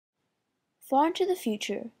Far into the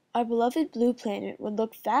future, our beloved blue planet would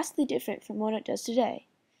look vastly different from what it does today,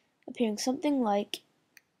 appearing something like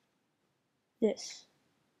this.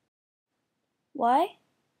 Why?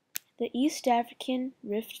 The East African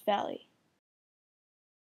Rift Valley.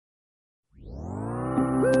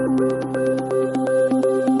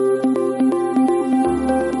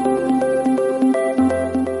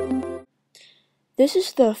 This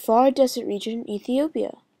is the far desert region in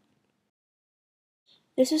Ethiopia.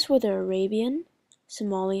 This is where the Arabian,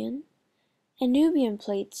 Somalian, and Nubian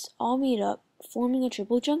plates all meet up, forming a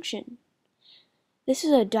triple junction. This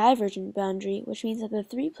is a divergent boundary, which means that the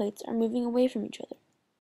three plates are moving away from each other.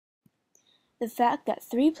 The fact that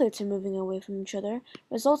three plates are moving away from each other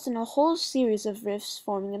results in a whole series of rifts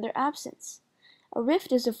forming in their absence. A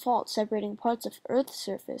rift is a fault separating parts of Earth's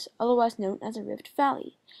surface, otherwise known as a rift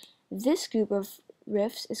valley. This group of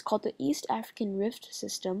rifts is called the East African Rift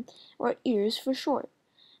System, or EARS for short.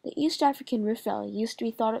 The East African Rift Valley used to be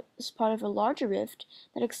thought as part of a larger rift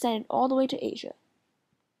that extended all the way to Asia.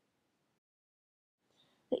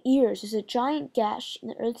 The EARS is a giant gash in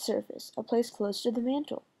the Earth's surface, a place close to the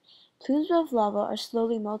mantle. Plumes of lava are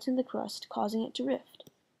slowly melting the crust, causing it to rift.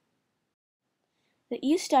 The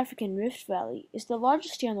East African Rift Valley is the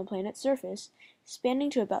largest here on the planet's surface, spanning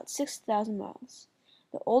to about 6,000 miles.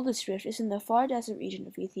 The oldest rift is in the far desert region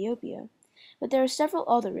of Ethiopia, but there are several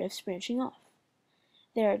other rifts branching off.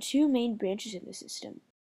 There are two main branches in the system.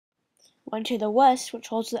 One to the west, which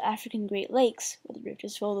holds the African Great Lakes, where the rift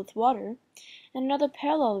is filled with water, and another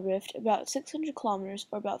parallel rift about 600 kilometers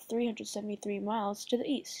or about 373 miles to the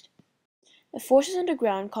east. The forces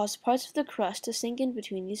underground caused parts of the crust to sink in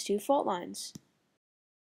between these two fault lines.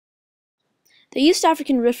 The East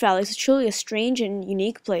African Rift Valley is truly a strange and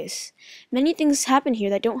unique place. Many things happen here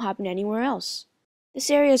that don't happen anywhere else. This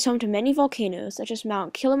area is home to many volcanoes, such as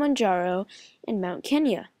Mount Kilimanjaro and Mount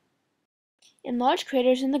Kenya. In large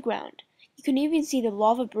craters in the ground, you can even see the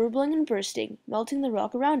lava burbling and bursting, melting the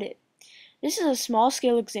rock around it. This is a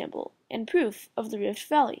small-scale example, and proof, of the Rift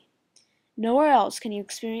Valley. Nowhere else can you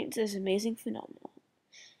experience this amazing phenomenon.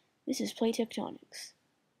 This is plate tectonics.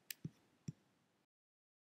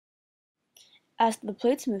 As the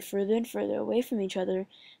plates move further and further away from each other,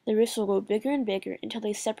 the rifts will grow bigger and bigger until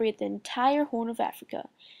they separate the entire Horn of Africa,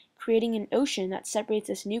 creating an ocean that separates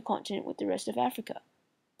this new continent with the rest of Africa.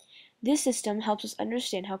 This system helps us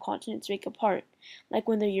understand how continents break apart, like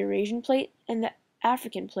when the Eurasian plate and the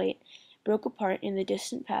African plate broke apart in the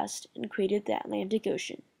distant past and created the Atlantic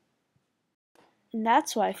Ocean. And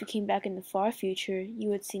that's why if you came back in the far future, you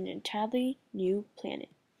would see an entirely new planet.